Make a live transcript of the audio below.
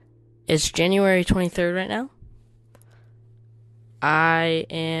It's January 23rd right now. I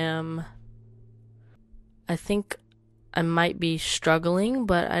think I might be struggling,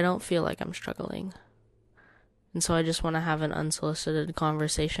 but I don't feel like I'm struggling. And so I just want to have an unsolicited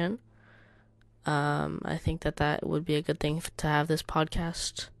conversation. I think that would be a good thing to have this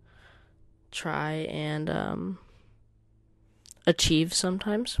podcast try and achieve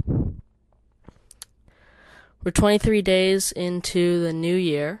sometimes. We're 23 days into the new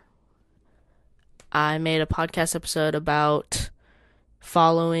year. I made a podcast episode about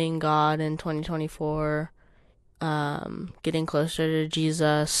following God in 2024, getting closer to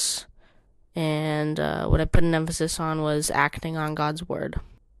Jesus, and what I put an emphasis on was acting on God's word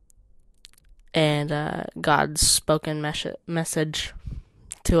and God's spoken message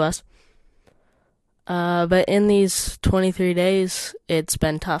to us. But in these 23 days, it's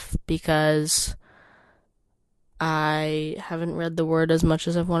been tough because I haven't read the word as much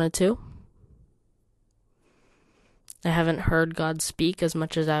as I've wanted to. I haven't heard God speak as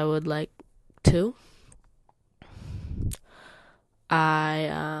much as I would like to.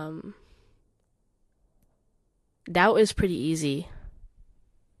 Doubt is pretty easy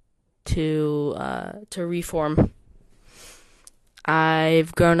to reform.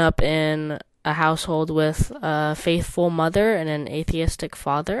 I've grown up in a household with a faithful mother and an atheistic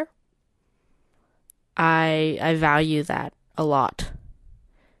father. I value that a lot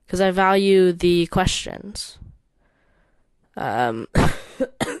because I value the questions. I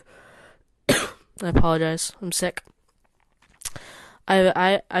apologize. I'm sick.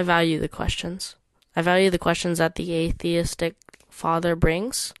 I value the questions. I value the questions that the atheistic father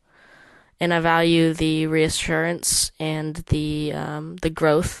brings, and I value the reassurance and the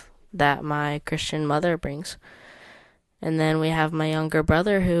growth that my Christian mother brings. And then we have my younger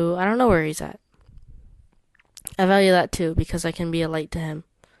brother who I don't know where he's at. I value that too because I can be a light to him.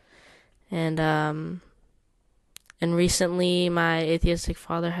 And recently my atheistic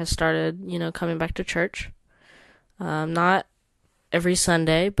father has started, coming back to church. Not every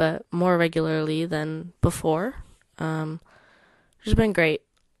Sunday, but more regularly than before. Which has been great.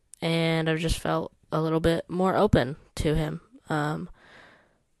 And I've just felt a little bit more open to him.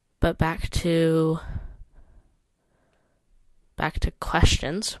 But back to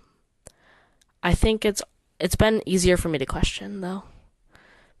questions. I think it's been easier for me to question though.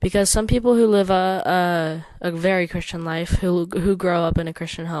 Because some people who live a very Christian life, who grow up in a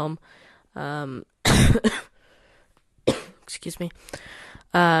Christian home, excuse me,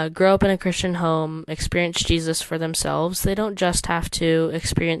 grow up in a Christian home, experience Jesus for themselves. They don't just have to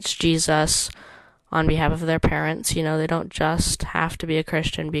experience Jesus on behalf of their parents. They don't just have to be a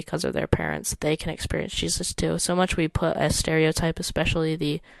Christian because of their parents. They can experience Jesus too. So much we put a stereotype, especially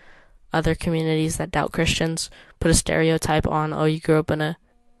the other communities that doubt Christians, put a stereotype on, oh, you grew up in a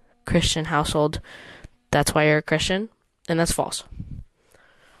Christian household, that's why you're a Christian, and that's false.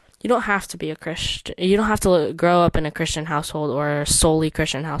 You don't have to be a Christian. You don't have to grow up in a Christian household or a solely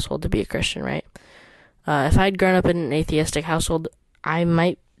Christian household to be a Christian, right? If I'd grown up in an atheistic household, I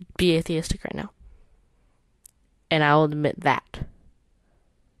might be atheistic right now, and I'll admit that.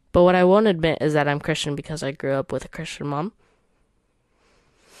 But what I won't admit is that I'm Christian because I grew up with a Christian mom.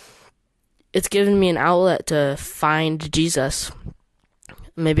 It's given me an outlet to find Jesus.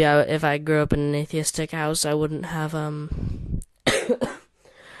 Maybe if I grew up in an atheistic house, I wouldn't have I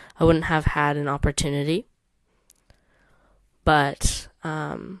wouldn't have had an opportunity. But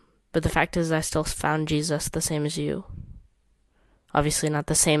the fact is, I still found Jesus the same as you. Obviously, not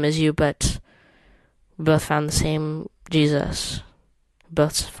the same as you, but we both found the same Jesus. We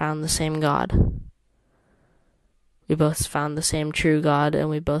both found the same God. We both found the same true God, and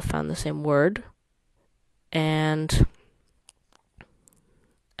we both found the same word. And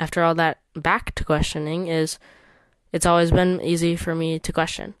after all that back to questioning it's always been easy for me to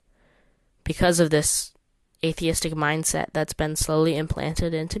question because of this atheistic mindset that's been slowly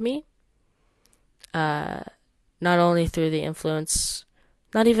implanted into me. Not only through the influence,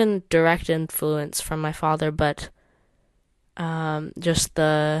 not even direct influence from my father, but just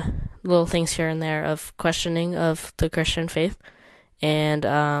the little things here and there of questioning of the Christian faith, and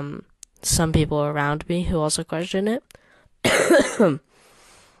some people around me who also question it.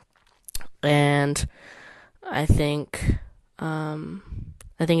 And I think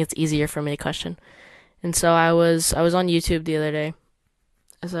it's easier for me to question. And so I was on YouTube the other day,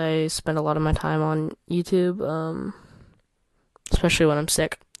 as I spend a lot of my time on YouTube, especially when I'm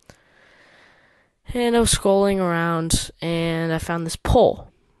sick. And I was scrolling around, and I found this poll.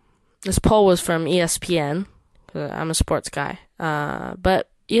 This poll was from ESPN. I'm a sports guy,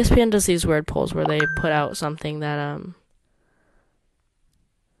 but ESPN does these weird polls where they put out something that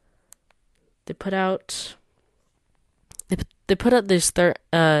they put out these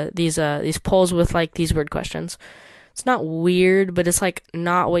polls with like these weird questions. It's not weird, but it's like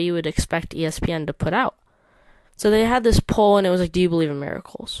not what you would expect ESPN to put out. So they had this poll, and it was like, do you believe in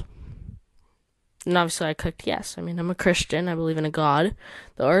miracles? And obviously I clicked yes. I mean, I'm a Christian. I believe in a God.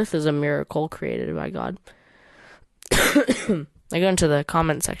 The earth is a miracle created by God. I go into the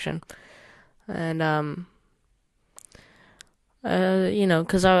comment section, and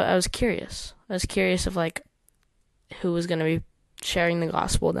because I was curious. I was curious of like who was going to be sharing the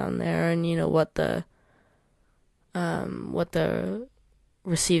gospel down there, and what the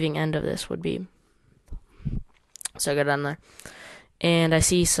receiving end of this would be. So I go down there, and I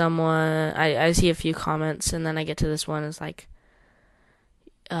see someone. I see a few comments, and then I get to this one. It's like,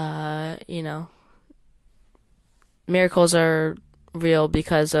 miracles are real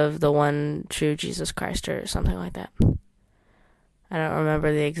because of the one true Jesus Christ, or something like that. I don't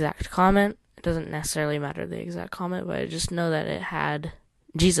remember the exact comment. It doesn't necessarily matter the exact comment, but I just know that it had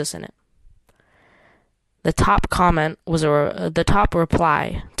Jesus in it. The top comment was the top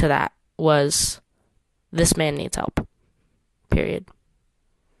reply to that was, "This man needs help." Period.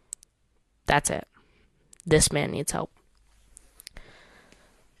 That's it. This man needs help.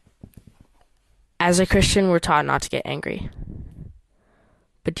 As a Christian, we're taught not to get angry.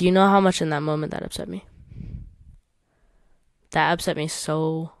 But do you know how much in that moment that upset me? That upset me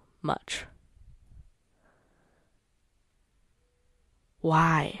so much.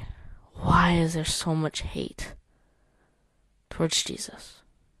 Why? Why is there so much hate towards Jesus?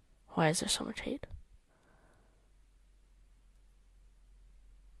 Why is there so much hate?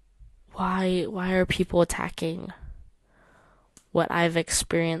 Why are people attacking what I've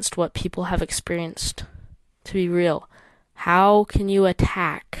experienced, what people have experienced to be real? How can you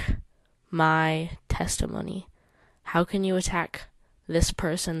attack my testimony? How can you attack this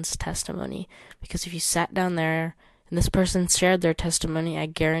person's testimony? Because if you sat down there and this person shared their testimony, I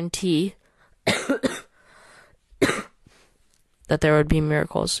guarantee that there would be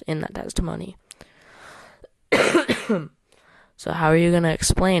miracles in that testimony. So how are you going to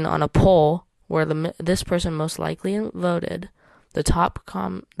explain on a poll where this person most likely voted, the top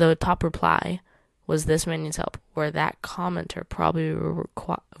reply was, "This man needs help," where that commenter probably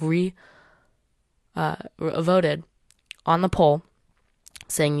voted on the poll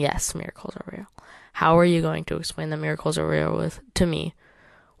saying, yes, miracles are real? How are you going to explain that miracles are real to me,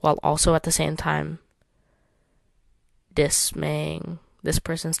 while also at the same time dismaying this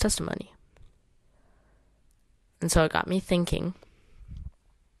person's testimony? And so it got me thinking,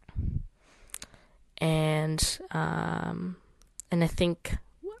 and I think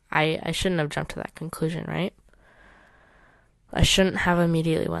I shouldn't have jumped to that conclusion, right? I shouldn't have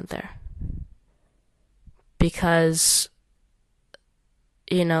immediately went there, because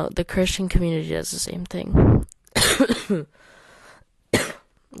the Christian community does the same thing.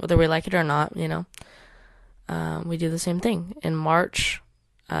 Whether we like it or not, we do the same thing. In March,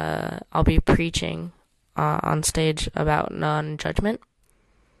 I'll be preaching on stage about non-judgment,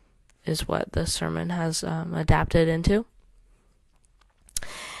 is what the sermon has adapted into.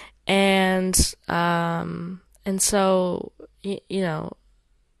 And so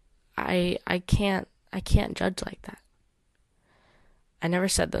I can't judge like that. I never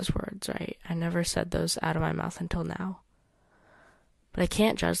said those words, right? I never said those out of my mouth until now. But I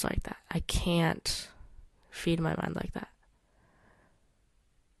can't judge like that. I can't feed my mind like that.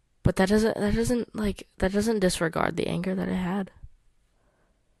 But that doesn't disregard the anger that I had.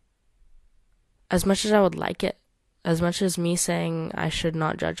 As much as I would like it, as much as me saying I should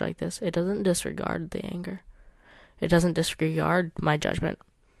not judge like this, it doesn't disregard the anger. It doesn't disregard my judgment.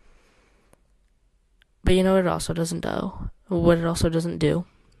 But you know what it also doesn't do? What it also doesn't do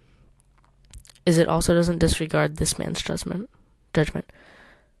is it also doesn't disregard this man's judgment.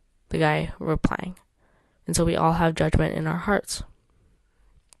 The guy replying. And so we all have judgment in our hearts.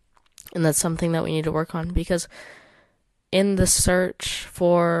 And that's something that we need to work on, because in the search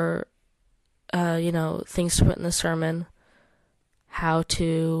for things to put in the sermon, how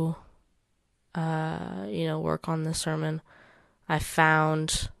to work on the sermon, I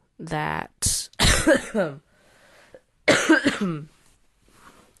found that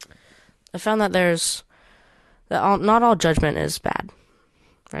not all judgment is bad,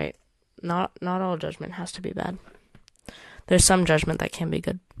 right? Not all judgment has to be bad. There's some judgment that can be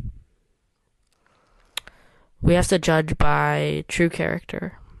good. We have to judge by true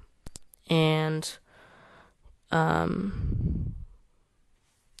character. And I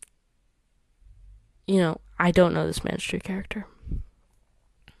don't know this man's true character.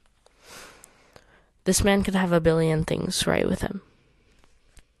 This man could have a billion things right with him.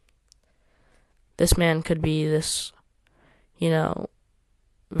 This man could be this,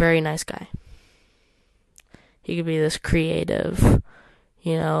 very nice guy. He could be this creative,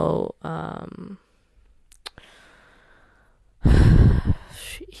 he has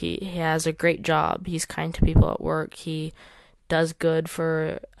a great job. He's kind to people at work. He does good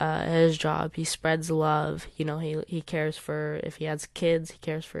for his job. He spreads love. He cares for, if he has kids, he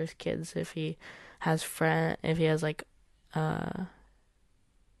cares for his kids. If he has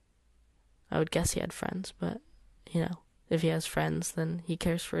I would guess he had friends, but if he has friends, then he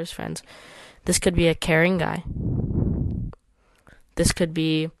cares for his friends. This could be a caring guy. This could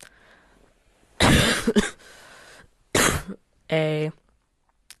be a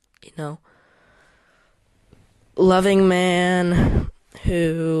loving man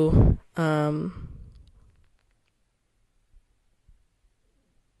who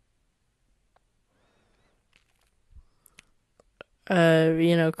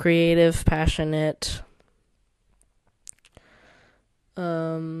creative, passionate,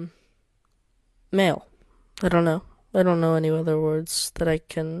 male. I don't know any other words that I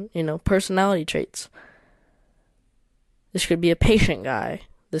can, personality traits. This could be a patient guy.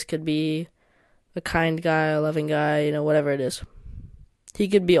 This could be a kind guy, a loving guy, whatever it is. He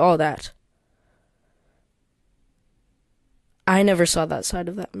could be all that. I never saw that side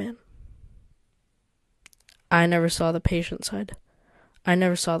of that man. I never saw the patient side. I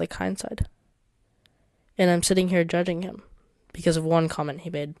never saw the kind side. And I'm sitting here judging him because of one comment he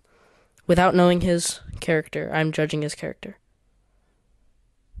made. Without knowing his character, I'm judging his character.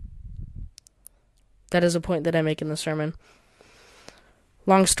 That is a point that I make in the sermon.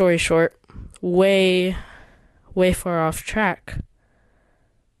 Long story short, way far off track,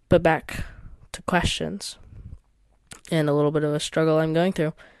 but back to questions and a little bit of a struggle I'm going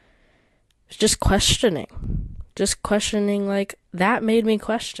through. It's just questioning, like, that made me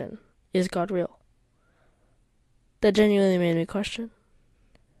question, is God real? That genuinely made me question.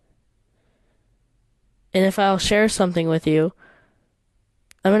 And if I'll share something with you,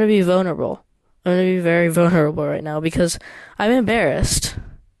 I'm going to be vulnerable. I'm going to be very vulnerable right now because I'm embarrassed.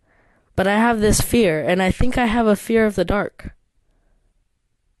 But I have this fear, and I think I have a fear of the dark.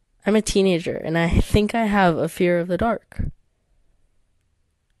 I'm a teenager, and I think I have a fear of the dark.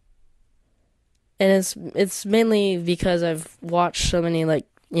 And it's mainly because I've watched so many,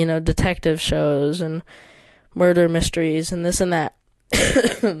 detective shows and murder mysteries and this and that.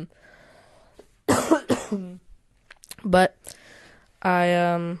 But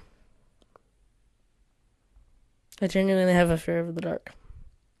I genuinely have a fear of the dark.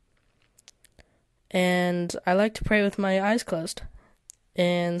 And I like to pray with my eyes closed.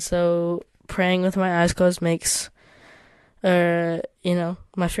 And so praying with my eyes closed makes, my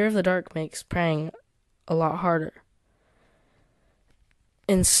fear of the dark makes praying a lot harder.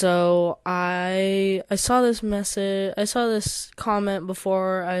 And so I saw this comment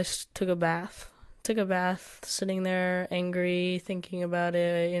before I took a bath. Sitting there angry, thinking about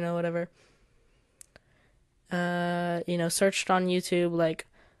it, whatever. Searched on YouTube,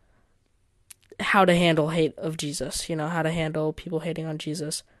 how to handle hate of Jesus, how to handle people hating on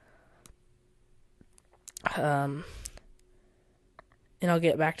Jesus. And I'll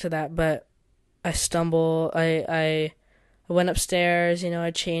get back to that, but I went upstairs,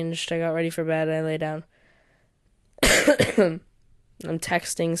 I changed, I got ready for bed, I lay down. I'm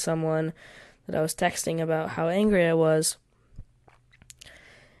texting someone that I was texting about how angry I was.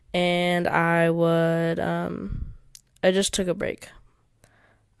 And I just took a break.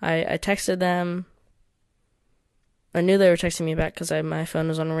 I texted them. I knew they were texting me back because my phone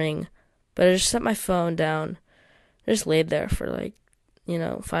was on ring. But I just set my phone down. I just laid there for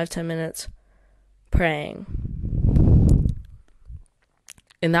 5-10 minutes praying.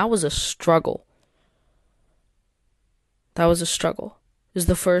 And that was a struggle. It was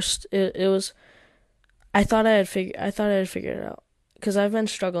the first, it was, I thought I had figured it out. Because I've been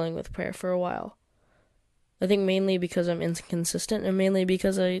struggling with prayer for a while. I think mainly because I'm inconsistent and mainly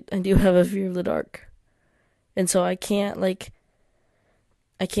because I do have a fear of the dark. And so I can't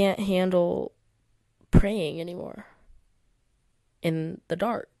handle praying anymore in the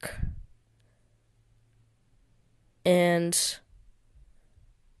dark. And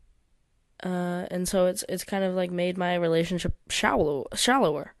so it's kind of made my relationship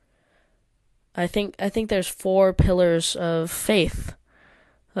shallower. I think there's 4 pillars of faith: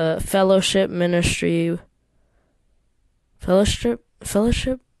 fellowship, ministry,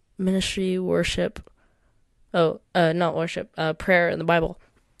 worship. Not worship. Prayer in the Bible.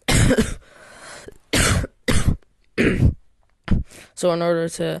 So in order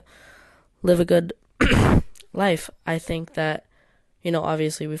to live a good life, I think that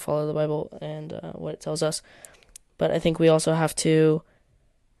Obviously we follow the Bible and what it tells us, but I think we also have to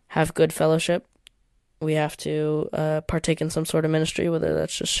have good fellowship. We have to partake in some sort of ministry, whether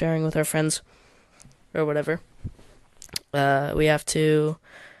that's just sharing with our friends or whatever. We have to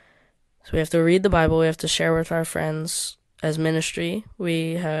read the Bible. We have to share with our friends as ministry.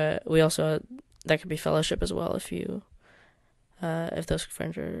 We also, that could be fellowship as well, if those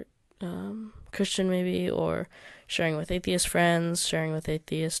friends are Christian maybe, or sharing with atheist friends, sharing with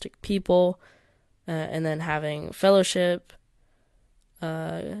atheistic people, and then having fellowship,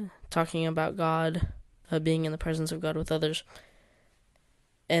 talking about God, being in the presence of God with others.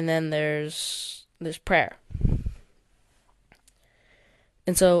 And then there's prayer.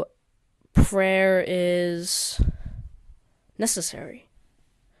 And so prayer is necessary.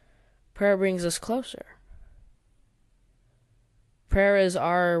 Prayer brings us closer. Prayer is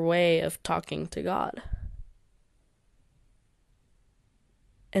our way of talking to God.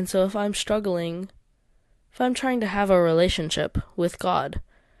 And so if I'm trying to have a relationship with God,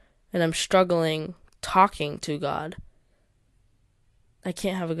 and I'm struggling talking to God, I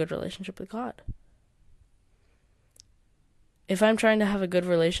can't have a good relationship with God. If I'm trying to have a good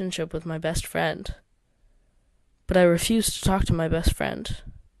relationship with my best friend, but I refuse to talk to my best friend,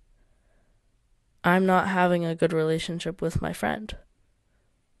 I'm not having a good relationship with my friend.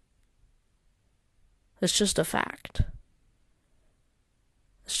 It's just a fact.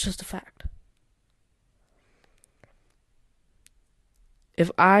 It's just a fact. If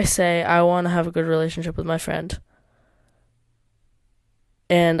I say I want to have a good relationship with my friend,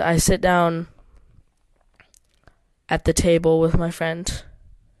 and I sit down at the table with my friend,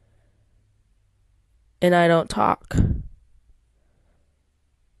 and I don't talk,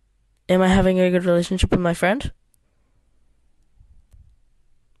 am I having a good relationship with my friend?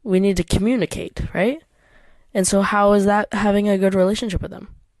 We need to communicate, right? And so how is that having a good relationship with them?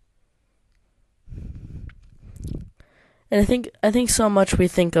 And I think so much we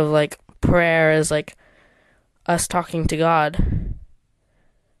think of like prayer as like us talking to God.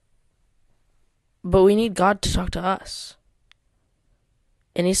 But we need God to talk to us.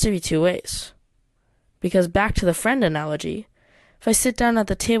 It needs to be two ways. Because back to the friend analogy, if I sit down at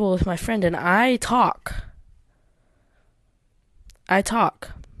the table with my friend and I talk, I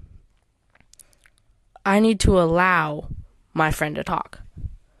need to allow my friend to talk.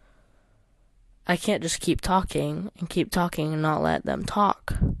 I can't just keep talking and not let them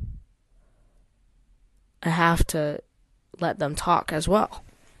talk. I have to let them talk as well.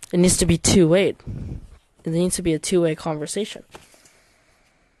 It needs to be two-way. It needs to be a two-way conversation.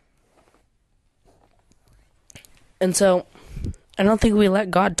 And so, I don't think we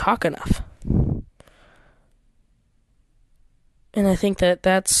let God talk enough. And I think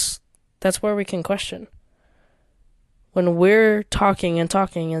that's where we can question. When we're talking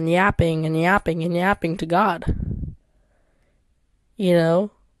and yapping to God,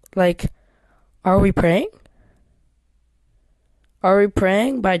 like, are we praying? Are we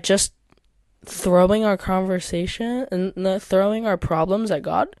praying by just throwing our conversation and throwing our problems at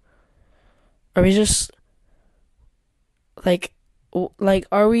God? Are we just like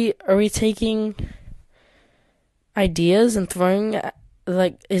are we taking ideas and throwing,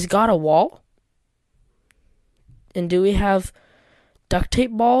 like, is God a wall? And do we have duct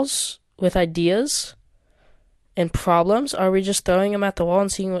tape balls with ideas and problems? Are we just throwing them at the wall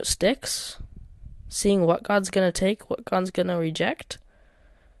and seeing what sticks? Seeing what God's going to take, what God's going to reject?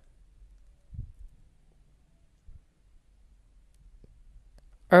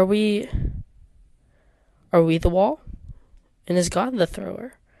 Are we the wall? And is God the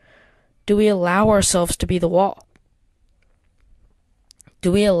thrower? Do we allow ourselves to be the wall?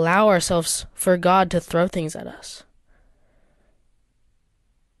 Do we allow ourselves for God to throw things at us?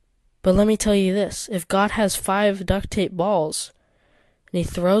 But let me tell you this. If God has 5 duct tape balls and he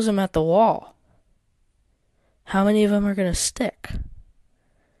throws them at the wall, how many of them are going to stick?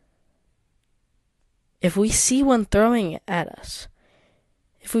 If we see one throwing it at us,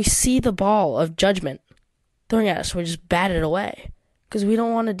 if we see the ball of judgment throwing at us, we just bat it away because we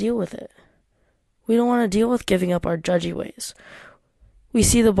don't want to deal with it. We don't want to deal with giving up our judgy ways. We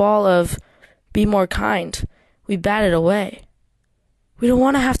see the ball of be more kind. We bat it away. We don't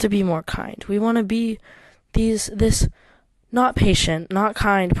want to have to be more kind. We want to be this not patient, not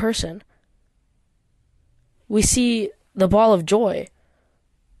kind person. We see the ball of joy.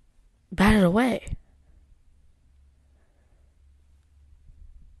 Bat it away.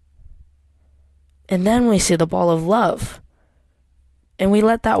 And then we see the ball of love. And we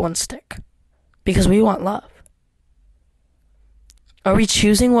let that one stick. Because we want love. Are we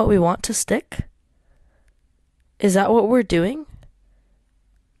choosing what we want to stick? Is that what we're doing?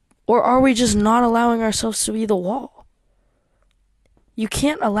 Or are we just not allowing ourselves to be the wall? You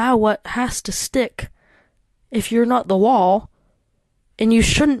can't allow what has to stick if you're not the wall, and you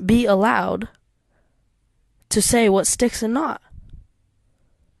shouldn't be allowed to say what sticks and not.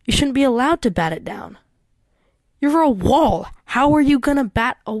 You shouldn't be allowed to bat it down. You're a wall. How are you going to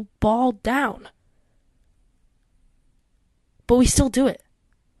bat a ball down? But we still do it.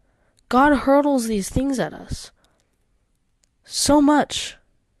 God hurtles these things at us. So much.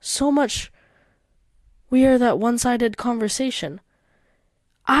 We are that one-sided conversation.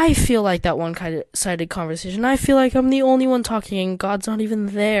 I feel like that one-sided conversation. I feel like I'm the only one talking and God's not even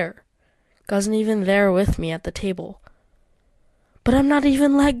there. God's not even there with me at the table. But I'm not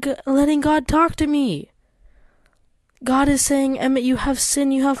even letting God talk to me. God is saying, Emmett, you have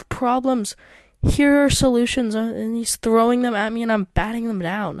sin, you have problems. Here are solutions, and he's throwing them at me and I'm batting them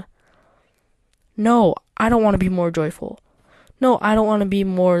down. No, I don't want to be more joyful. No, I don't want to be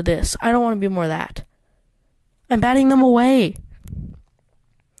more this. I don't want to be more that. I'm batting them away.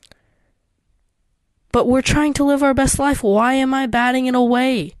 But we're trying to live our best life. Why am I batting it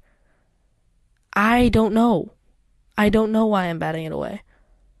away? I don't know. I don't know why I'm batting it away.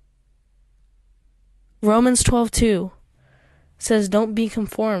 Romans 12:2 says, don't be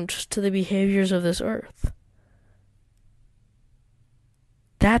conformed to the behaviors of this earth.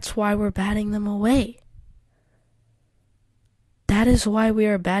 That's why we're batting them away. That is why we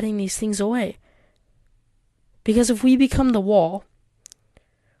are batting these things away. Because if we become the wall,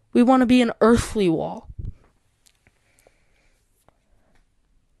 we want to be an earthly wall.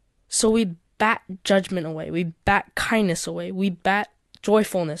 So we bat judgment away. We bat kindness away. We bat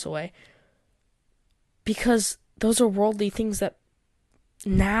joyfulness away. Because those are worldly things that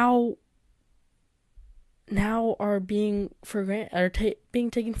now are being being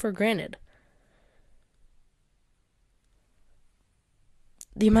taken for granted.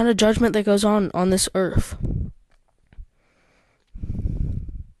 The amount of judgment that goes on this earth.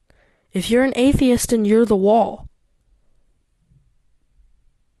 If you're an atheist and you're the wall,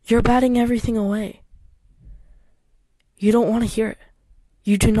 you're batting everything away. You don't want to hear it.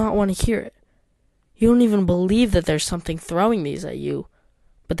 You do not want to hear it. You don't even believe that there's something throwing these at you,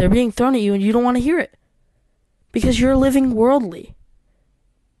 but they're being thrown at you and you don't want to hear it because you're living worldly.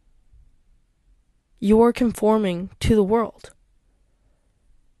 You're conforming to the world.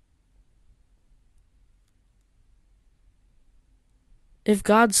 If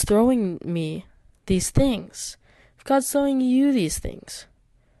God's throwing me these things, if God's throwing you these things,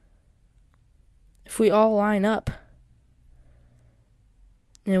 if we all line up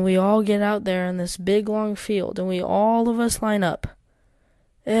and we all get out there in this big long field and all of us line up,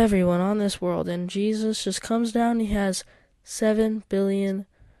 everyone on this world, and Jesus just comes down and he has 7 billion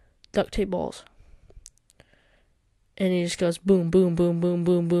duct tape balls. And he just goes boom, boom, boom, boom,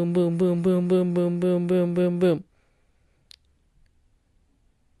 boom, boom, boom, boom, boom, boom, boom, boom, boom, boom, boom.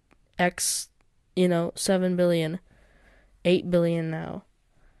 X, 7 billion, 8 billion now.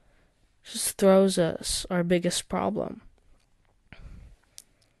 Just throws us our biggest problem.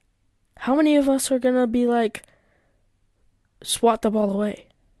 How many of us are gonna be like, swat the ball away?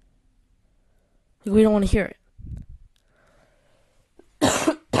 Like, we don't want to hear it.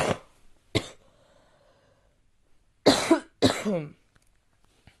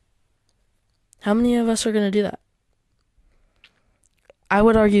 How many of us are gonna do that? I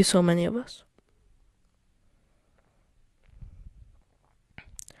would argue so many of us.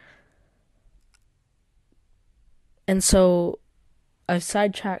 And so, I've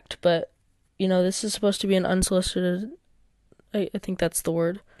sidetracked, but, this is supposed to be an unsolicited, I think that's the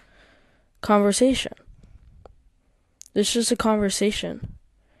word, conversation. This is just a conversation.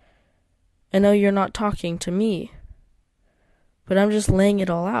 I know you're not talking to me, but I'm just laying it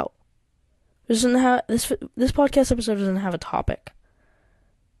all out. This podcast episode doesn't have a topic.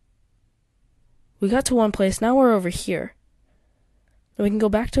 We got to one place, now we're over here. Then we can go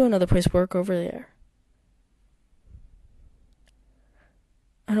back to another place, work over there.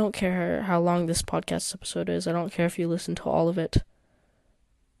 I don't care how long this podcast episode is. I don't care if you listen to all of it.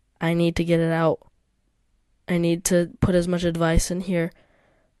 I need to get it out. I need to put as much advice in here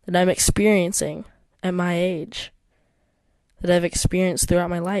that I'm experiencing at my age, that I've experienced throughout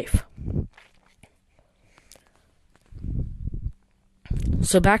my life.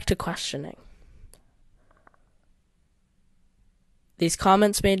 So back to questioning. These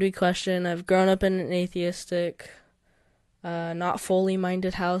comments made me question. I've grown up in an atheistic, not fully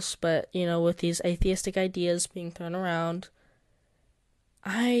minded house, but, with these atheistic ideas being thrown around,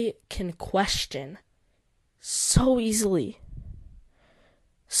 I can question so easily.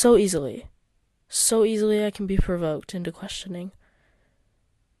 So easily I can be provoked into questioning.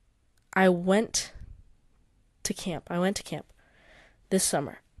 I went to camp. This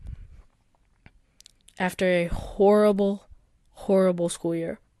summer after a horrible, horrible school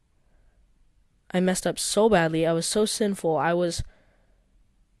year. I messed up so badly. I was so sinful. I was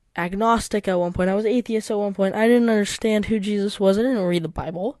agnostic at one point. I was atheist at one point. I didn't understand who Jesus was. I didn't read the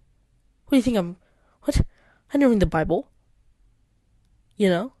Bible. What do you think what? I didn't read the Bible.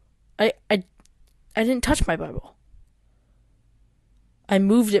 I didn't touch my Bible. I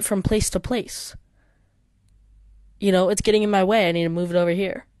moved it from place to place. It's getting in my way. I need to move it over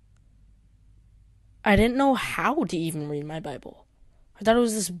here. I didn't know how to even read my Bible. I thought it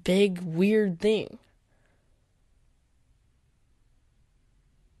was this big, weird thing.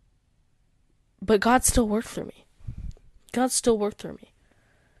 But God still worked through me.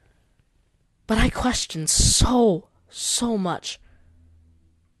 But I questioned so much.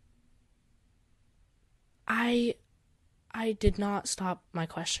 I did not stop my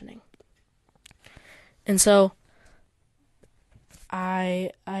questioning. And so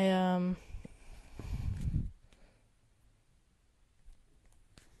I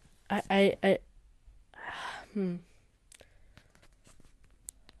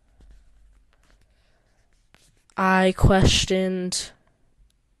questioned.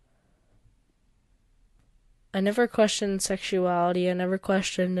 I never questioned sexuality. I never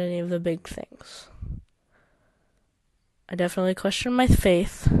questioned any of the big things. I definitely questioned my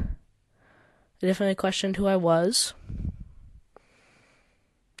faith. I definitely questioned who I was.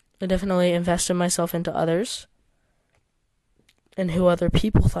 I definitely invested myself into others and who other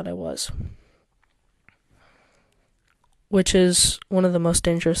people thought I was, which is one of the most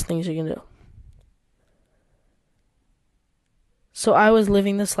dangerous things you can do. So I was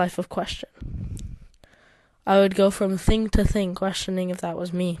living this life of question. I would go from thing to thing, questioning if that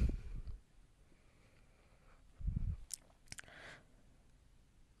was me.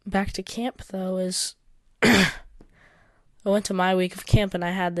 Back to camp, though, is I went to my week of camp and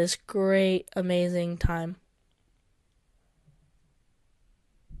I had this great, amazing time.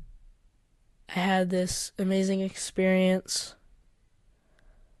 I had this amazing experience.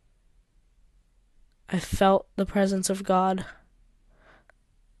 I felt the presence of God.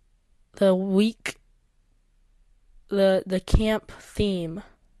 The camp theme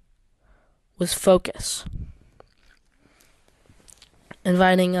was focus.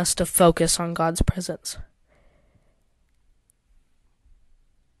 Inviting us to focus on God's presence.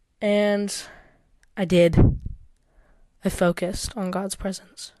 And I did. I focused on God's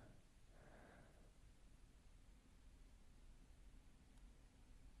presence.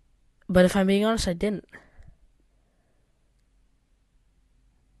 But if I'm being honest, I didn't.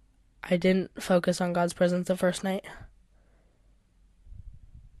 I didn't focus on God's presence the first night.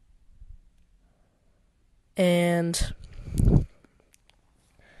 And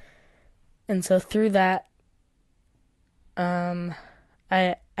so through that, I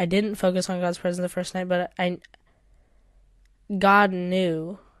didn't focus on God's presence the first night, but God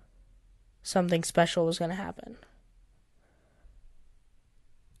knew something special was going to happen.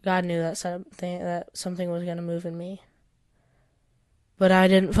 God knew that something was going to move in me. But I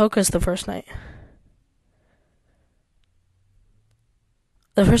didn't focus the first night.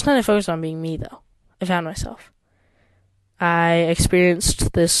 The first night I focused on being me, though. I found myself. I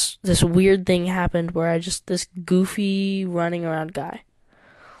experienced this weird thing happened where this goofy running around guy.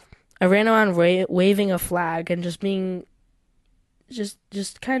 I ran around waving a flag and just being,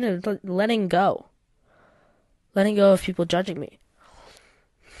 just kind of letting go of people judging me.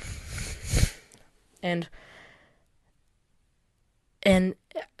 And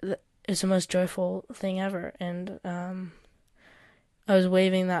it's the most joyful thing ever. And I was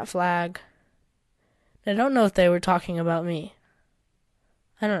waving that flag. I don't know if they were talking about me.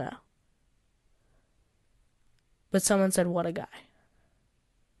 I don't know. But someone said, "What a guy."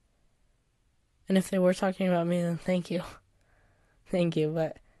 And if they were talking about me, then thank you. Thank you.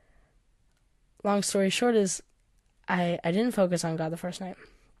 But long story short is I didn't focus on God the first night.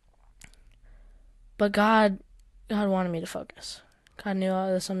 But God wanted me to focus. God knew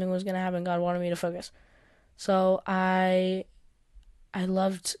that something was going to happen. God wanted me to focus. So I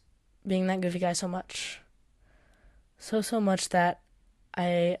loved being that goofy guy so much. So much that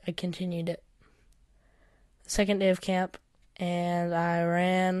I continued it. The second day of camp, and I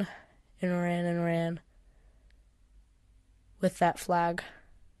ran with that flag.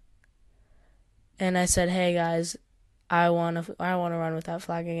 And I said, "Hey guys, I want to run with that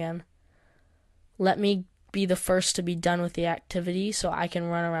flag again. Let me be the first to be done with the activity so I can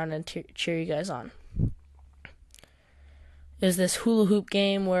run around and cheer you guys on." It was this hula hoop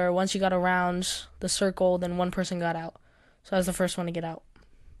game where once you got around the circle, then one person got out. So I was the first one to get out.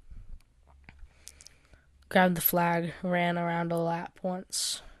 grabbed the flag, ran around a lap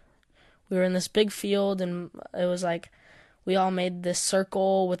once. We were in this big field, and it was like we all made this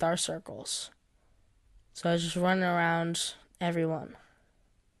circle with our circles. So I was just running around everyone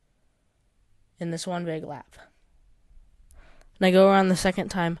in this one big lap. And I go around the second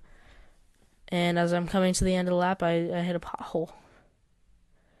time, and as I'm coming to the end of the lap, I hit a pothole.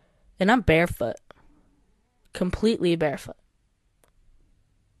 And I'm barefoot. Completely barefoot.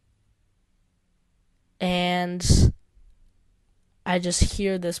 And I just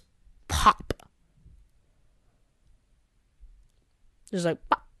hear this pop. Just like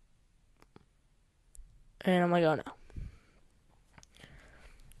pop. And I'm like, oh no.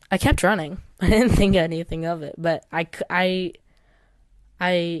 I kept running. I didn't think anything of it, but I couldn't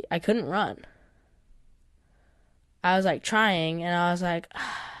run. I was like trying, and I was like,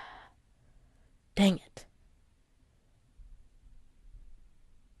 dang it.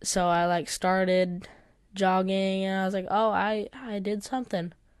 So I like started jogging, and I was like, oh, I did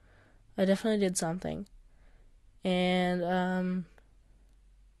something. I definitely did something. And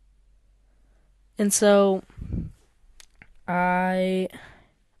so I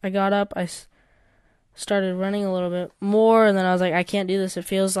got up, I started running a little bit more, and then I was like, I can't do this. It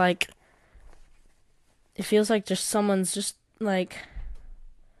feels like just someone's just like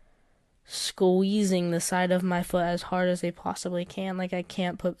squeezing the side of my foot as hard as they possibly can. Like I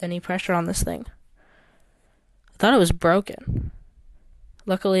can't put any pressure on this thing. I thought it was broken.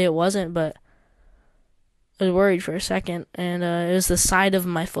 Luckily it wasn't, but I was worried for a second, and it was the side of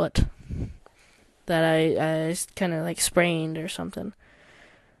my foot that I kind of like sprained or something.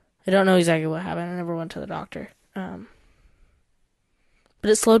 I don't know exactly what happened. I never went to the doctor. But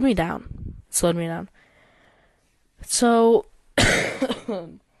it slowed me down. So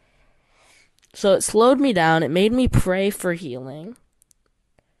it slowed me down. It made me pray for healing.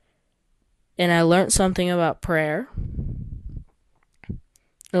 And I learned something about prayer.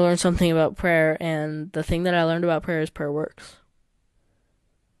 And the thing that I learned about prayer is prayer works.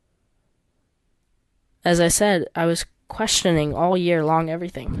 As I said, I was questioning all year long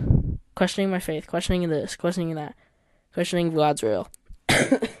everything. Questioning my faith, questioning this, questioning that, questioning God's real.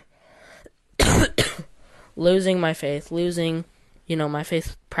 Losing my faith, losing, my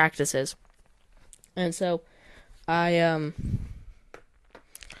faith practices. And so I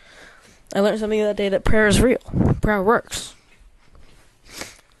learned something that day, that prayer is real. Prayer works.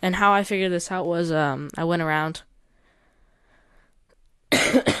 And how I figured this out was I went around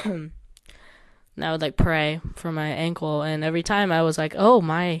and I would like pray for my ankle, and every time I was like, oh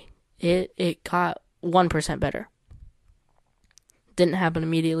my, it got 1% better. Didn't happen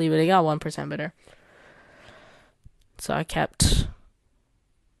immediately, but it got 1% better. So I kept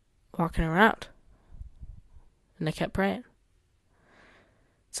walking around, and I kept praying.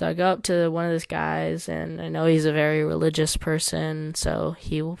 So I go up to one of these guys, and I know he's a very religious person, so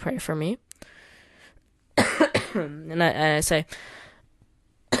he will pray for me. and I say,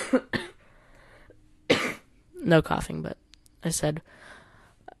 no coughing, but I said,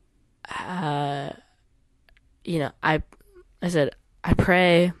 I said, I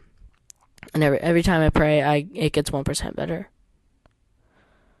pray, and every time I pray, it gets 1% better.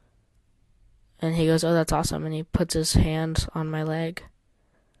 And he goes, oh, that's awesome. And he puts his hand on my leg,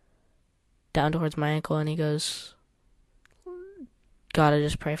 down towards my ankle, and he goes, God, I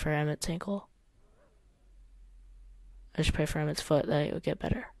just pray for Emmett's ankle. I just pray for Emmett's foot that it would get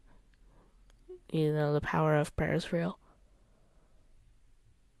better. The power of prayer is real.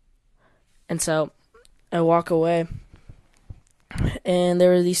 And so I walk away, and there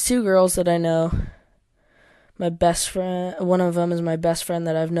were these two girls that I know. My best friend, one of them is my best friend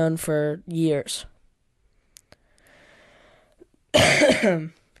that I've known for years.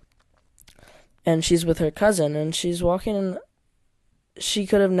 And she's with her cousin, and she's walking, and she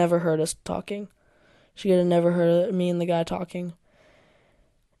could have never heard us talking. She could have never heard me and the guy talking.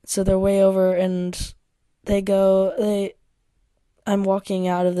 So they're way over, and I'm walking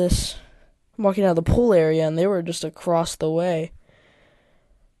out of the pool area, and they were just across the way.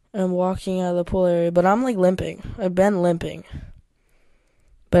 I'm walking out of the pool area, but I'm like limping. I've been limping.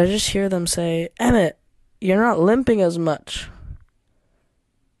 But I just hear them say, Emmett, you're not limping as much.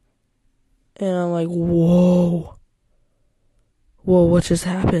 And I'm like, whoa, what just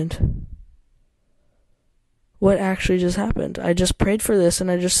happened? What actually just happened? I just prayed for this,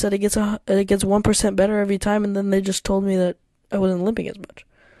 and I just said it gets 1% better every time, and then they just told me that I wasn't limping as much.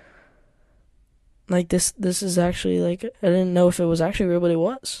 Like, this is actually, like, I didn't know if it was actually real, but it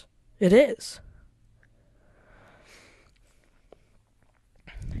was. It is.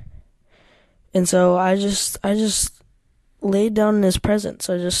 And so I just laid down in his presence.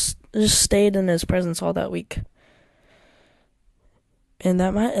 I just just stayed in his presence all that week. And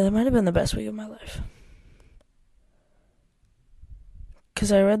that might have been the best week of my life.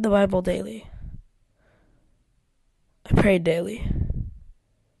 Because I read the Bible daily. I prayed daily.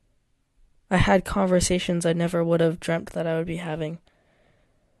 I had conversations I never would have dreamt that I would be having.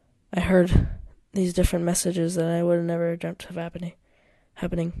 I heard these different messages that I would have never dreamt of happening.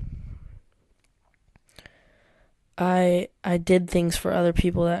 I did things for other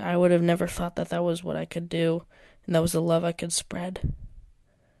people that I would have never thought that was what I could do, and that was the love I could spread.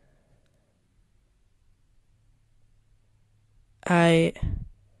 I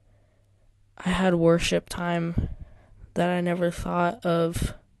had worship time that I never thought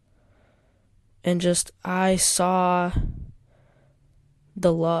of, and just I saw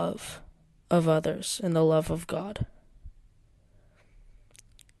the love of others and the love of God.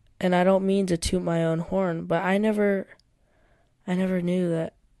 And I don't mean to toot my own horn, but I never knew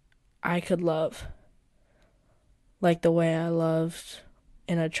that I could love like the way I loved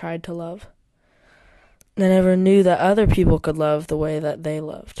and I tried to love. I never knew that other people could love the way that they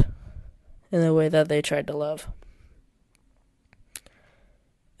loved and the way that they tried to love.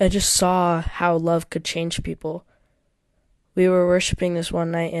 I just saw how love could change people. We were worshiping this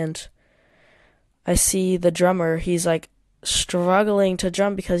one night, and I see the drummer. He's like struggling to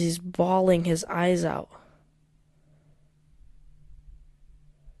drum because he's bawling his eyes out.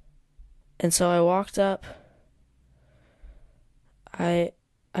 And so I walked up. I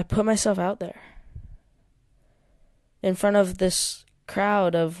put myself out there in front of this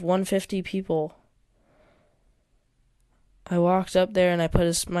crowd of 150 people. I walked up there and I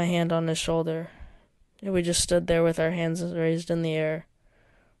put my hand on his shoulder. And we just stood there with our hands raised in the air,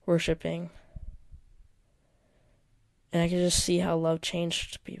 worshiping. And I could just see how love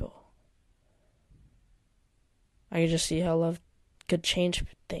changed people. I could just see how love could change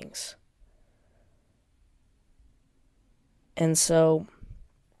things. And so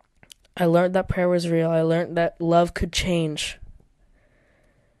I learned that prayer was real. I learned that love could change.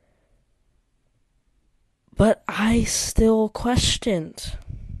 But I still questioned.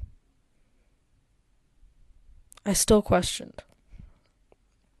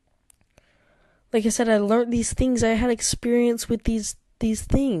 Like I said, I learned these things. I had experience with these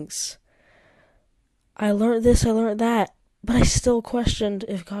things. I learned this, I learned that. But I still questioned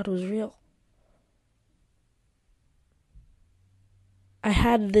if God was real. I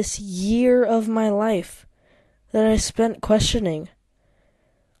had this year of my life that I spent questioning.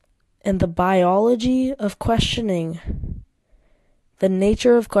 And the biology of questioning, the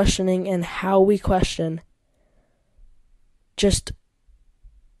nature of questioning, and how we question just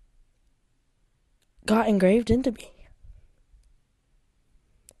got engraved into me.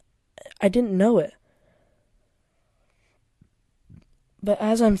 I didn't know it. But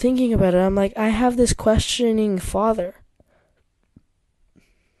as I'm thinking about it, I'm like, I have this questioning father.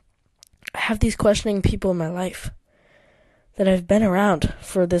 I have these questioning people in my life that I've been around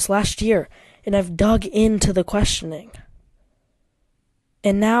for this last year, and I've dug into the questioning.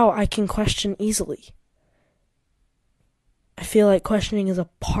 And now I can question easily. I feel like questioning is a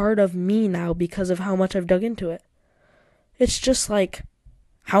part of me now because of how much I've dug into it. It's just like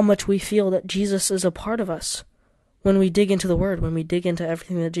how much we feel that Jesus is a part of us when we dig into the Word, when we dig into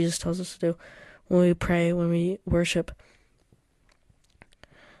everything that Jesus tells us to do, when we pray, when we worship.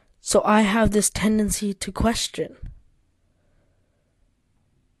 So I have this tendency to question.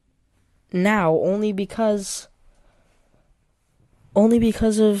 Now, only because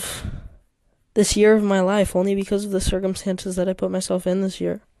of this year of my life, only because of the circumstances that I put myself in this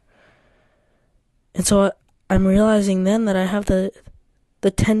year. And so I'm realizing then that I have the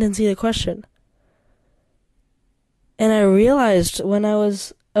tendency to question. And I realized when I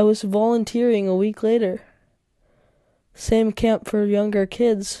was volunteering a week later, same camp for younger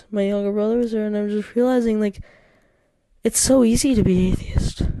kids, my younger brother was there, and I'm just realizing, like, it's so easy to be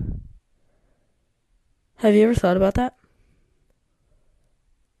atheist. Have you ever thought about that?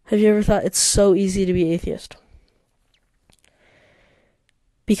 Have you ever thought it's so easy to be atheist?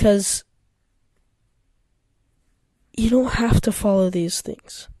 Because you don't have to follow these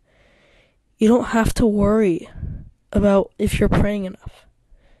things. You don't have to worry about if you're praying enough.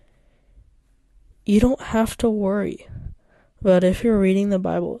 You don't have to worry about if you're reading the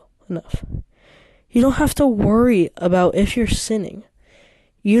Bible enough. You don't have to worry about if you're sinning.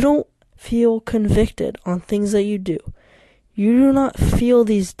 You don't feel convicted on things that you do. You do not feel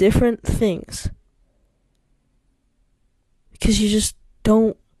these different things because you just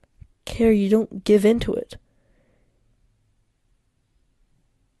don't care. You don't give into it.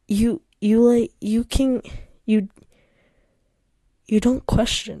 You don't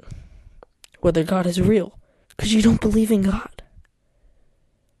question. whether God is real, because you don't believe in God.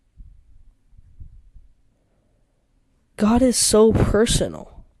 God is so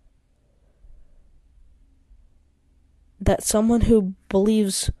personal that someone who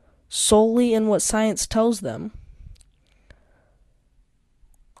believes solely in what science tells them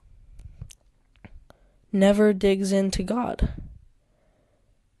never digs into God.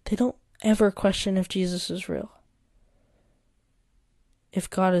 They don't ever question if Jesus is real, if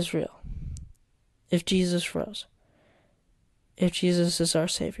God is real, if Jesus rose, if Jesus is our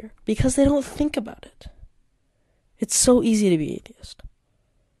Savior, because they don't think about it. It's so easy to be atheist.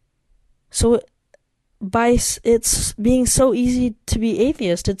 So by it's being so easy to be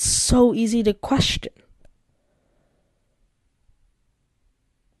atheist, it's so easy to question.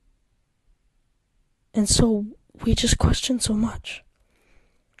 And so we just question so much.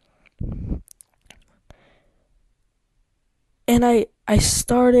 And I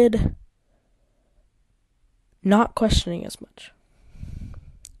started not questioning as much.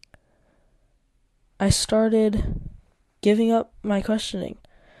 I started giving up my questioning.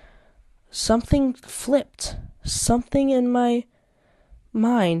 Something flipped. Something in my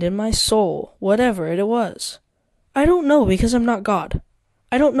mind, in my soul, whatever it was. I don't know, because I'm not God.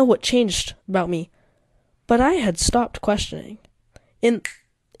 I don't know what changed about me. But I had stopped questioning in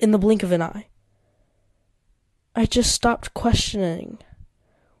the blink of an eye. I just stopped questioning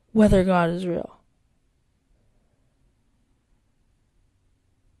whether God is real.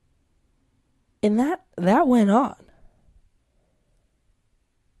 And that went on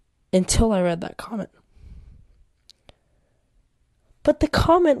until I read that comment. But the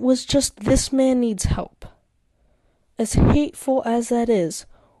comment was just, this man needs help. As hateful as that is,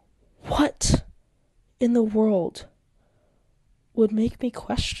 what in the world would make me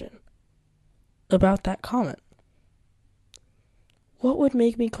question about that comment? What would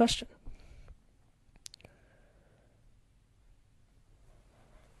make me question?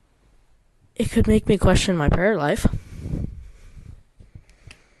 It could make me question my prayer life.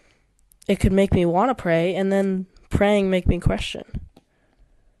 It could make me want to pray, and then praying make me question.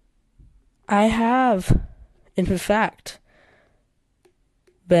 I have, in fact,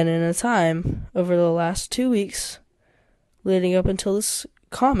 been in a time over the last 2 weeks leading up until this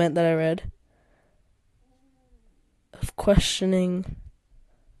comment that I read of questioning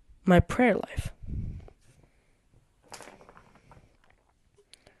my prayer life.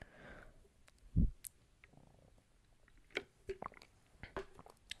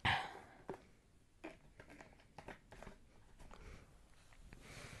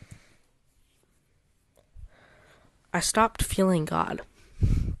 I stopped feeling God.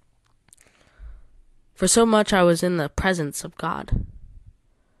 For so much I was in the presence of God.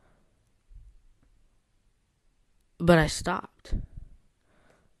 But I stopped.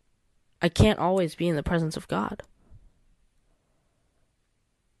 I can't always be in the presence of God.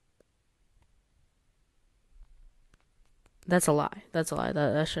 That's a lie.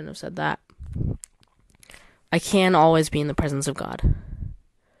 I shouldn't have said that. I can always be in the presence of God.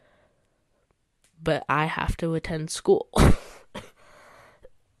 But I have to attend school.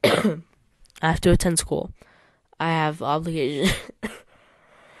 I have to attend school. I have obligations.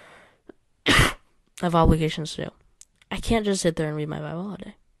 I have obligations to do. I can't just sit there and read my Bible all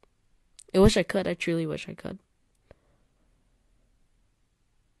day. I wish I could. I truly wish I could.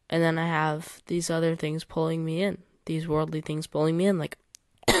 And then I have these other things pulling me in. These worldly things pulling me in. Like,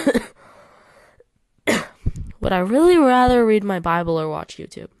 would I really rather read my Bible or watch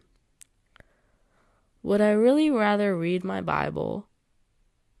YouTube? Would I really rather read my Bible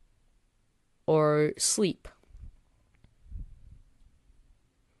or sleep?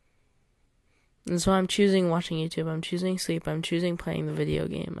 And so I'm choosing watching YouTube. I'm choosing sleep. I'm choosing playing the video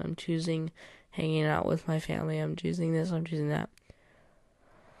game. I'm choosing hanging out with my family. I'm choosing this. I'm choosing that.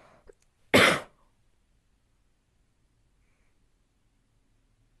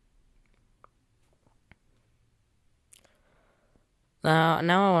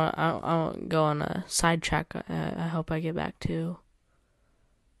 Now I want to go on a sidetrack. I hope I get back to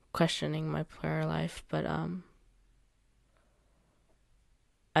questioning my prayer life, but I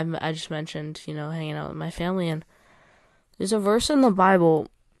just mentioned, hanging out with my family, and there's a verse in the Bible.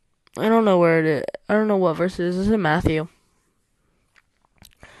 I don't know where it is. I don't know what verse it is. It's in Matthew.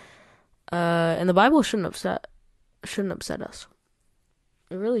 And the Bible shouldn't upset us.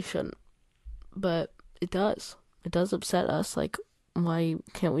 It really shouldn't, but it does. It does upset us. Like, why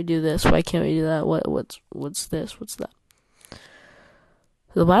can't we do this? Why can't we do that? What's this? What's that?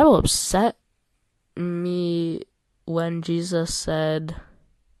 The Bible upset me when Jesus said,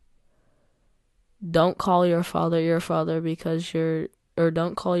 "Don't call your father because you're or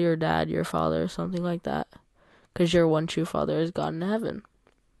don't call your dad your father or something like that, because your one true father is God in heaven.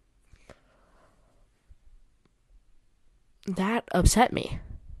 That upset me.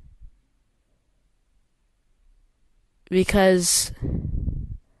 Because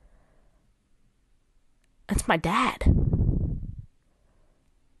that's my dad.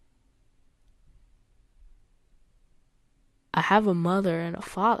 I have a mother and a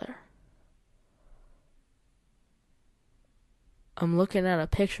father. I'm looking at a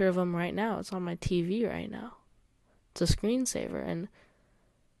picture of him right now. It's on my TV right now. It's a screensaver, and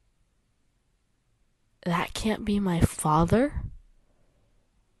that can't be my father?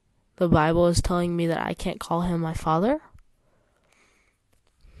 The Bible is telling me that I can't call him my father?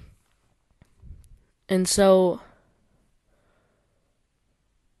 And so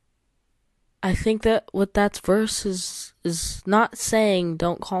I think that what that verse is not saying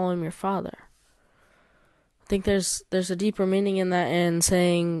don't call him your father. I think there's a deeper meaning in that, and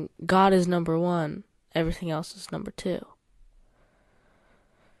saying God is number one, everything else is number two.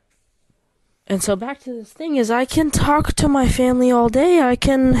 And so back to this thing is, I can talk to my family all day. I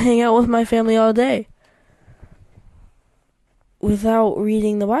can hang out with my family all day without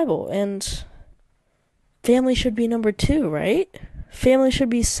reading the Bible. And family should be number two, right? Family should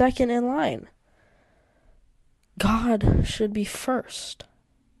be second in line. God should be first.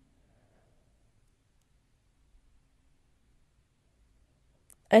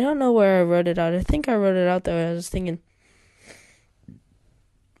 I don't know where I wrote it out. I think I wrote it out there. I was thinking,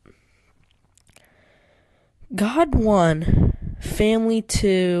 God 1, family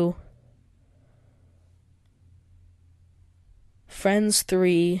 2, friends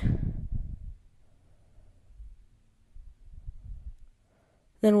 3,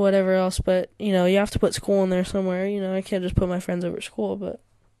 then whatever else. But, you have to put school in there somewhere. I can't just put my friends over school, but,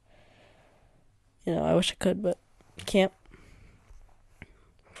 I wish I could, but can't.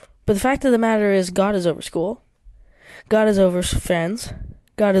 But the fact of the matter is, God is over school. God is over friends.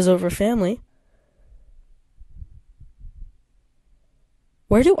 God is over family.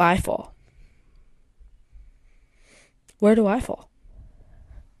 Where do I fall? Where do I fall?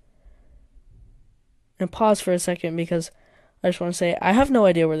 And pause for a second, because I just want to say, I have no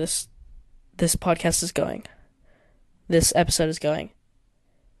idea where this podcast is going. This episode is going.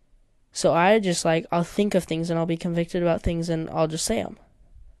 So I just, I'll think of things and I'll be convicted about things and I'll just say them.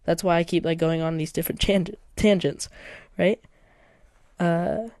 That's why I keep, going on these different tangents, right?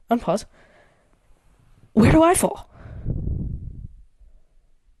 Unpause. Where do I fall?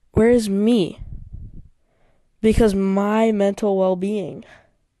 Where is me? Because my mental well-being,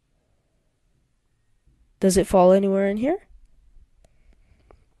 does it fall anywhere in here?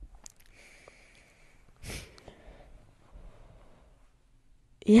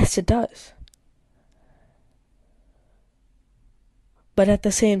 Yes, it does. But at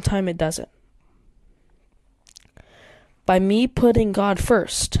the same time, it doesn't. By me putting God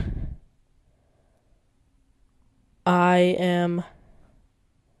first, I am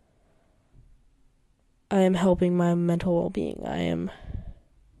helping my mental well-being. I am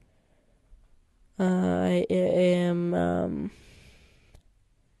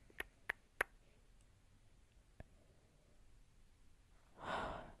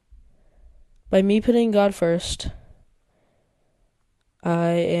by me putting God first, I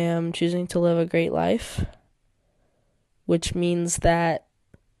am choosing to live a great life, which means that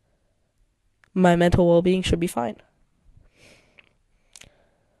my mental well-being should be fine.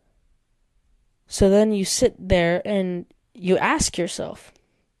 So then you sit there and you ask yourself,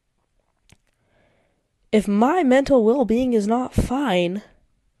 if my mental well-being is not fine,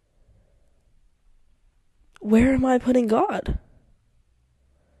 where am I putting God?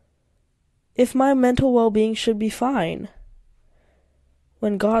 If my mental well-being should be fine,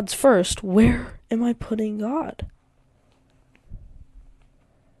 when God's first, where am I putting God?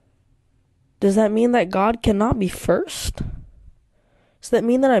 Does that mean that God cannot be first? Does that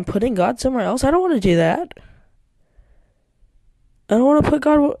mean that I'm putting God somewhere else? I don't want to do that. I don't want to put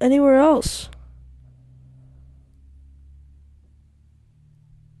God anywhere else.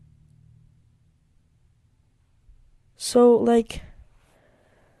 So,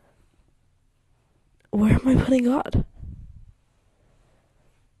 where am I putting God?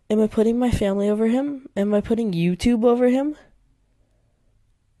 Am I putting my family over him? Am I putting YouTube over him?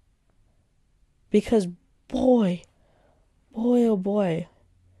 Because boy, oh boy,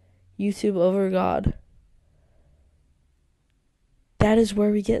 YouTube over God. That is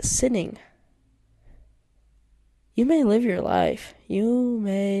where we get sinning. You may live your life. You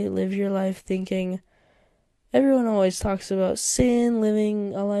may live your life thinking, everyone always talks about sin,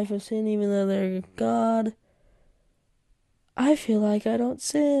 living a life of sin even though they're God. I feel like I don't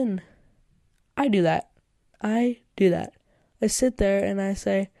sin. I do that. I do that. I sit there and I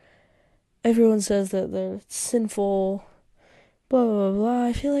say, everyone says that they're sinful, blah, blah, blah.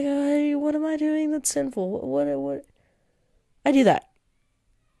 I feel like, what am I doing that's sinful? What? I do that.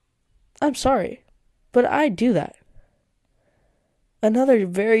 I'm sorry, but I do that. Another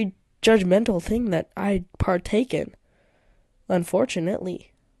very judgmental thing that I partake in,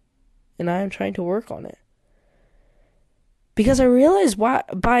 unfortunately, and I am trying to work on it. Because I realize why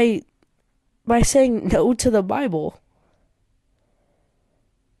by saying no to the Bible,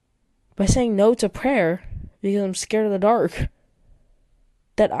 by saying no to prayer because I'm scared of the dark,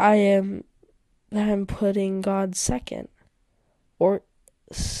 that I'm putting God second, or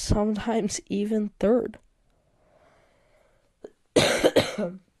sometimes even third.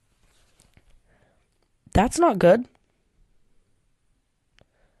 That's not good.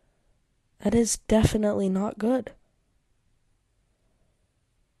 That is definitely not good.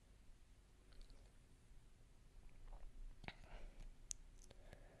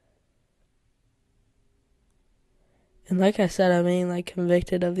 And like I said, I'm being like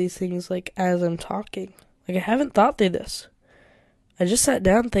convicted of these things like as I'm talking. Like I haven't thought through this. I just sat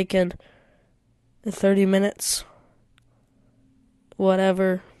down thinking 30 minutes,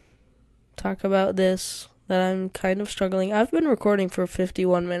 whatever, talk about this, that I'm kind of struggling. I've been recording for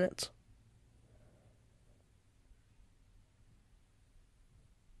 51 minutes.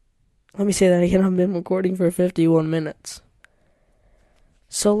 Let me say that again. I've been recording for 51 minutes.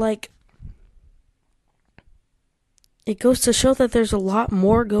 So, like, it goes to show that there's a lot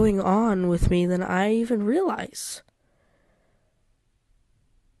more going on with me than I even realize.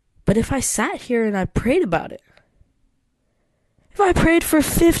 But if I sat here and I prayed about it, if I prayed for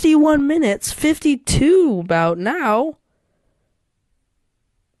 51 minutes, 52 about now,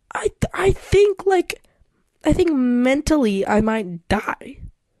 I think mentally I might die.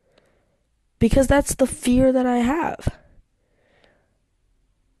 Because that's the fear that I have.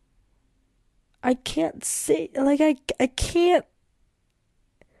 I can't say, like, I can't.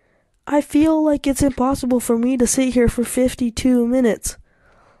 I feel like it's impossible for me to sit here for 52 minutes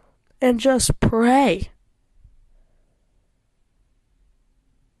and just pray.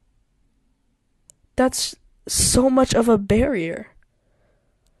 That's so much of a barrier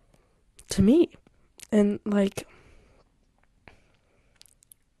to me. And, like,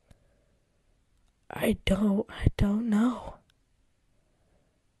 I don't know.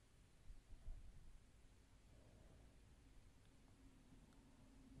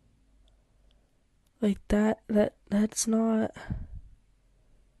 Like that's not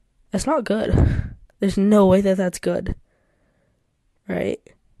good. There's no way that that's good. Right?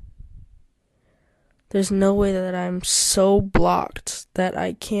 There's no way that I'm so blocked that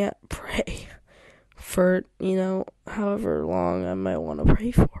I can't pray for, however long I might want to pray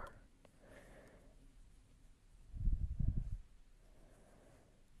for.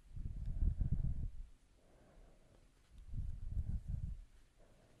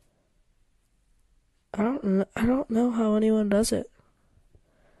 I don't know how anyone does it.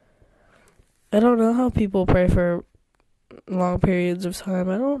 I don't know how people pray for long periods of time.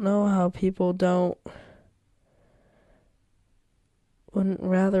 I don't know how people wouldn't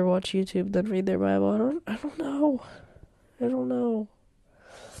rather watch YouTube than read their Bible. I don't know.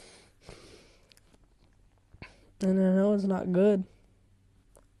 And I know it's not good.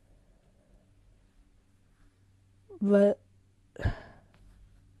 But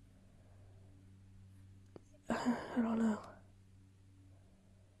I don't know.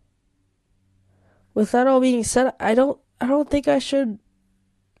 With that all being said, I don't think I should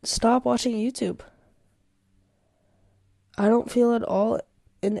stop watching YouTube. I don't feel at all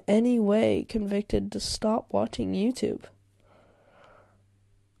in any way convicted to stop watching YouTube.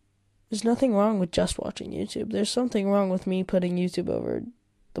 There's nothing wrong with just watching YouTube. There's something wrong with me putting YouTube over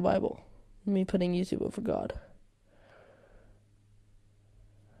the Bible. Me putting YouTube over God.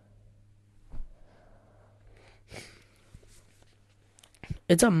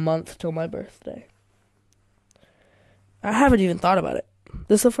 It's a month till my birthday. I haven't even thought about it.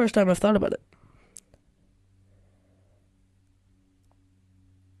 This is the first time I've thought about it.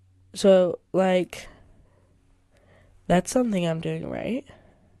 So, like, that's something I'm doing right.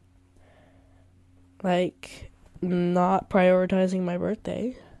 Like, not prioritizing my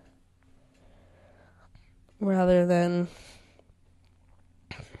birthday. Rather than,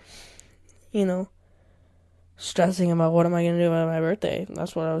 stressing about what am I going to do about my birthday.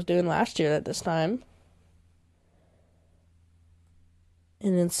 That's what I was doing last year at this time.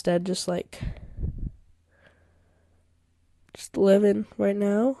 And instead just living right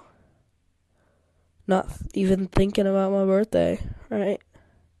now. not even thinking about my birthday, right?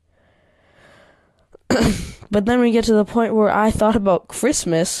 But then we get to the point where I thought about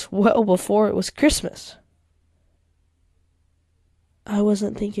Christmas well before it was Christmas. I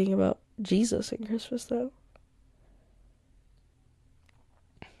wasn't thinking about Jesus in Christmas, though.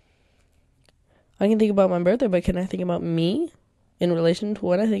 I can think about my birthday, but can I think about me in relation to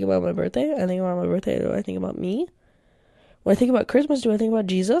when I think about my birthday? I think about my birthday, do I think about me? When I think about Christmas, do I think about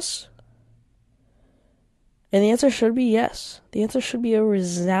Jesus? And the answer should be yes. The answer should be a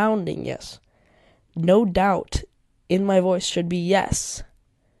resounding yes. No doubt in my voice should be yes.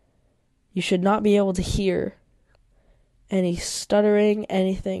 You should not be able to hear any stuttering,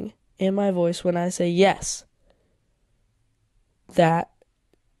 anything in my voice when I say yes. That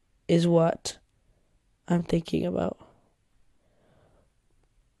is what I'm thinking about.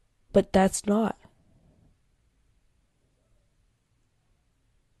 But that's not.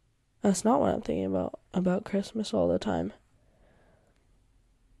 That's not what I'm thinking about Christmas all the time.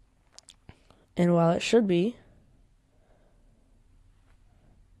 And while it should be,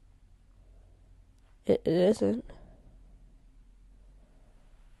 it isn't.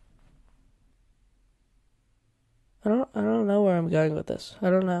 I don't know where I'm going with this. I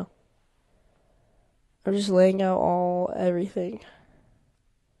don't know. I'm just laying out everything.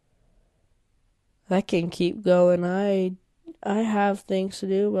 I can keep going. I have things to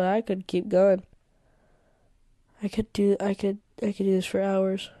do, but I could keep going. I could do this for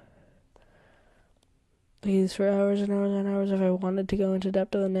hours. I could do this for hours and hours and hours if I wanted to go into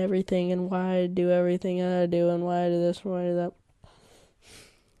depth on everything and why I do everything I do and why I do this and why I do that.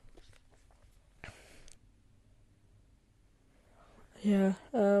 Yeah,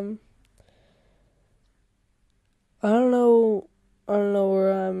 I don't know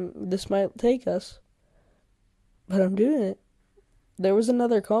where this might take us, but I'm doing it. There was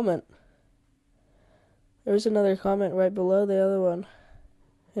another comment right below the other one,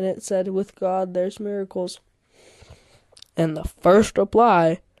 and it said, "With God, there's miracles." And the first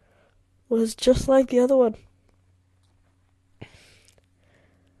reply was just like the other one.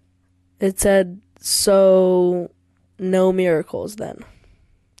 It said, "So no miracles then."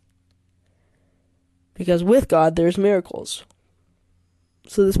 Because with God, there's miracles.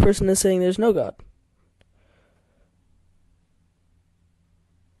 So this person is saying there's no God.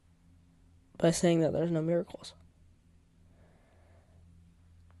 By saying that there's no miracles.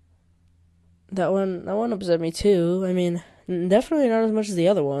 That one upset me too. I mean, definitely not as much as the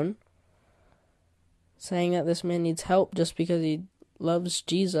other one. Saying that this man needs help just because he loves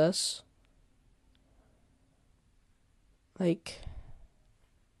Jesus. Like,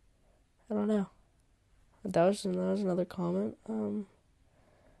 I don't know. That was another comment.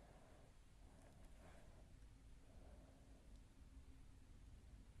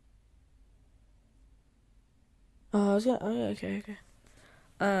 Okay.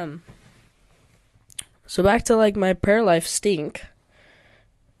 So back to like my prayer life stink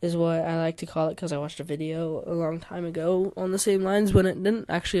is what I like to call it, because I watched a video a long time ago on the same lines when it didn't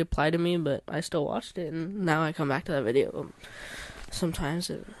actually apply to me, but I still watched it, and now I come back to that video sometimes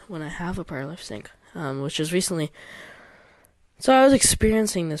when I have a prayer life stink, which is recently. So I was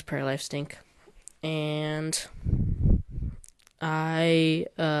experiencing this prayer life stink, and I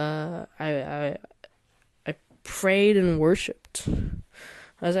prayed and worshipped.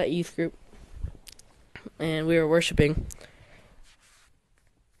 I was at youth group, and we were worshiping,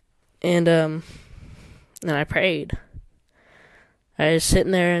 and I prayed. I was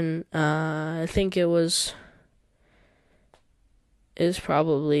sitting there, and I think it was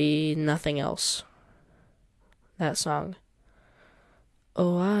probably Nothing Else. That song.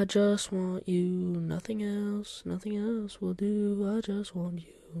 Oh, I just want you, nothing else will do. I just want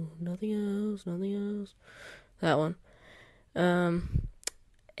you, nothing else. That one.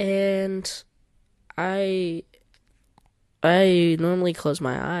 And I normally close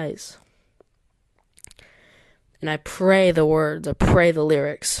my eyes. And I pray the words, I pray the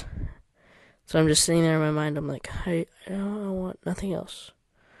lyrics. So I'm just sitting there in my mind, I'm like, I want nothing else.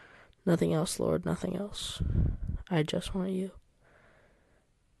 Nothing else, Lord, nothing else. I just want you.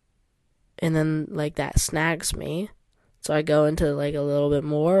 And then, like, that snags me. So I go into, like, a little bit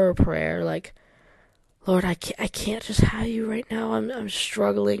more prayer, like, Lord, I can't just have you right now. I'm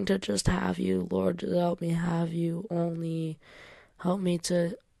struggling to just have you. Lord, just help me have you. Only help me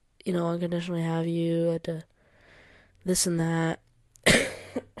to, unconditionally have you. To this and that.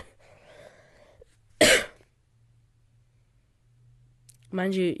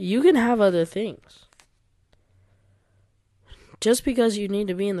 Mind you, you can have other things. Just because you need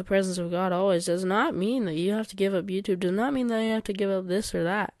to be in the presence of God always does not mean that you have to give up YouTube. Does not mean that you have to give up this or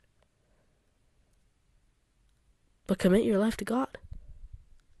that. But commit your life to God.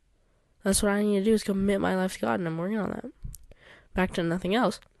 That's what I need to do, is commit my life to God, and I'm working on that. Back to nothing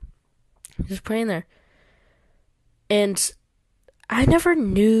else. Just praying there. And I never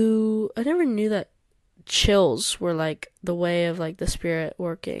knew that chills were like the way of like the Spirit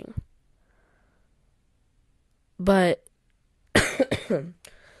working. But I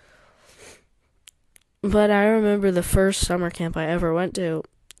remember the first summer camp I ever went to,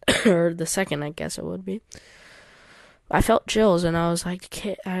 or the second, I guess it would be. I felt chills, and I was like,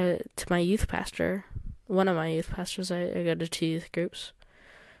 to my youth pastor, one of my youth pastors, I go to 2 youth groups.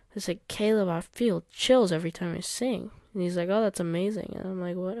 I was like, Caleb, I feel chills every time I sing. And he's like, oh, that's amazing. And I'm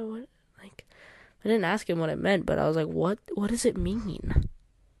like, what? Like, I didn't ask him what it meant, but I was like, what does it mean?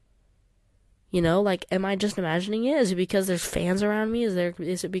 You know, like, am I just imagining it? Is it because there's fans around me? Is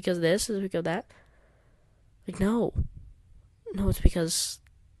it because this? Is it because that? Like, no. No, it's because,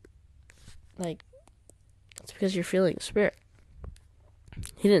 like, it's because you're feeling the Spirit.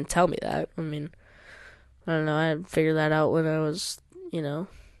 He didn't tell me that. I mean, I don't know. I had figured that out when I was,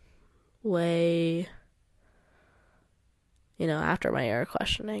 way, after my era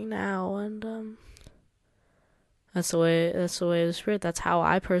questioning now. And, that's the way of the Spirit. That's how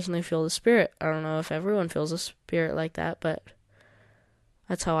I personally feel the Spirit. I don't know if everyone feels the Spirit like that, but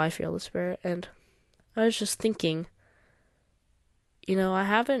that's how I feel the Spirit. And I was just thinking, I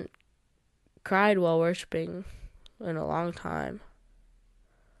haven't cried while worshiping in a long time.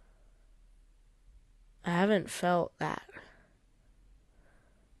 I haven't felt that.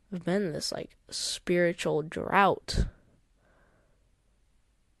 I've been in this like spiritual drought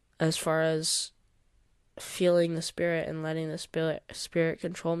as far as feeling the Spirit and letting the Spirit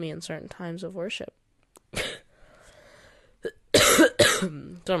control me in certain times of worship.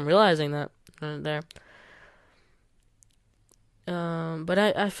 So I'm realizing that there. But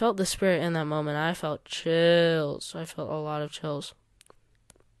I felt the Spirit in that moment. I felt chills. I felt a lot of chills.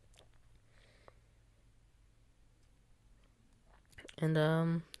 And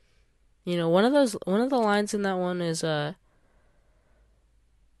one of the lines in that one is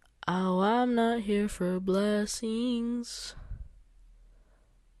oh, I'm not here for blessings.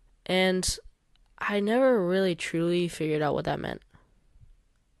 And I never really truly figured out what that meant.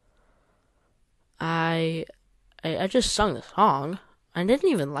 I just sung the song. I didn't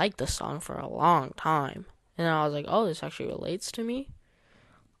even like the song for a long time. And I was like, oh, this actually relates to me.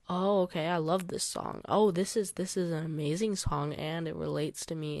 Oh, okay, I love this song. Oh, this is an amazing song, and it relates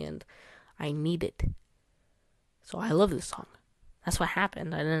to me, and I need it. So I love this song. That's what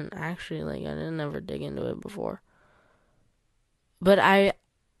happened. I didn't ever dig into it before. But I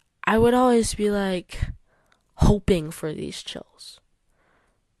would always be like hoping for these chills.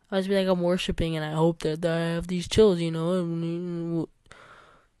 I always be like, I'm worshiping and I hope that I have these chills,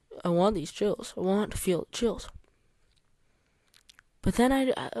 I want these chills. I want to feel the chills. But then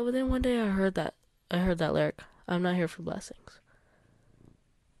then one day I heard that lyric, I'm not here for blessings.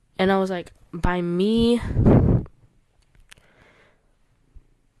 And I was like, by me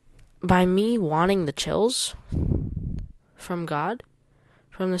wanting the chills from God,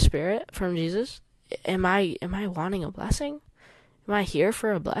 from the Spirit, from Jesus, am I wanting a blessing? Am I here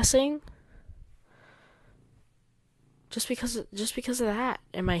for a blessing? Just because of that,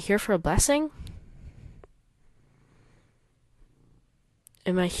 am I here for a blessing?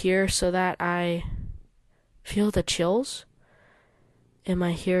 Am I here so that I feel the chills? Am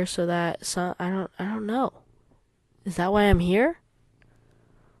I here so that I don't know. Is that why I'm here?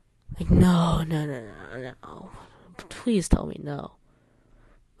 Like, no. Please tell me no.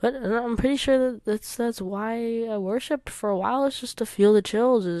 But I'm pretty sure that's why I worshipped for a while. It's just to feel the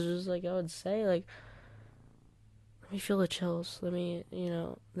chills. It's just like I would say, like, let me feel the chills. Let me,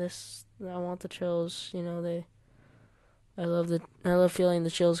 I want the chills. I love feeling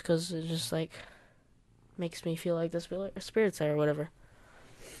the chills because it just like makes me feel like the Spirit's there or whatever.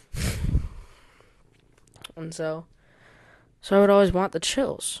 And so I would always want the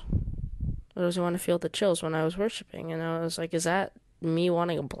chills. I always want to feel the chills when I was worshiping, and I was like, is that me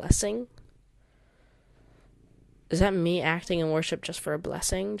wanting a blessing? Is that me acting in worship just for a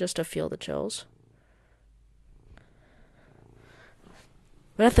blessing, just to feel the chills?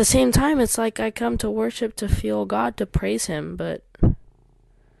 But at the same time, it's like I come to worship to feel God, to praise Him, but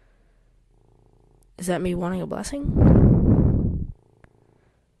is that me wanting a blessing?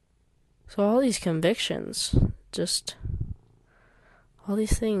 So all these convictions, just all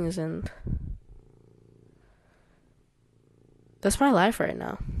these things, and that's my life right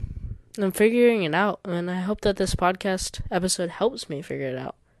now. I'm figuring it out, and I hope that this podcast episode helps me figure it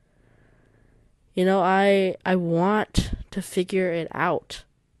out. I want to figure it out.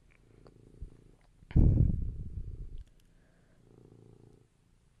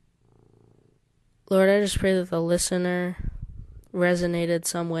 Lord, I just pray that the listener resonated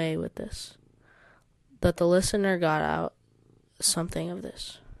some way with this, that the listener got out something of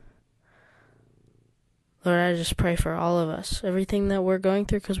this. Lord, I just pray for all of us, everything that we're going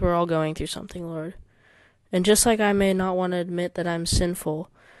through, because we're all going through something, Lord. And just like I may not want to admit that I'm sinful,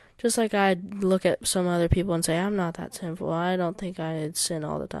 just like I look at some other people and say, I'm not that sinful, I don't think I sin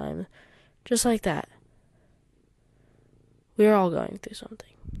all the time. Just like that. We're all going through something.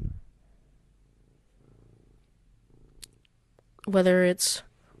 Whether it's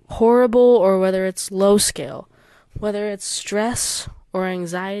horrible or whether it's low scale, whether it's stress or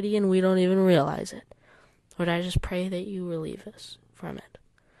anxiety and we don't even realize it. Lord, I just pray that you relieve us from it.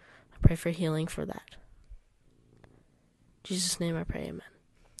 I pray for healing for that. In Jesus' name I pray, amen.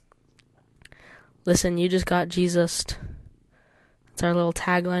 Listen, you just got Jesus. That's our little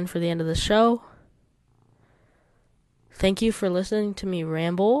tagline for the end of the show. Thank you for listening to me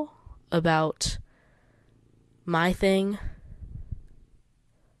ramble about my thing.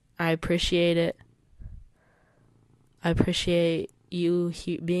 I appreciate it. I appreciate you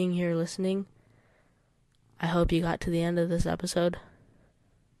being here listening. I hope you got to the end of this episode.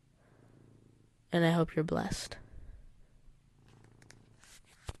 And I hope you're blessed.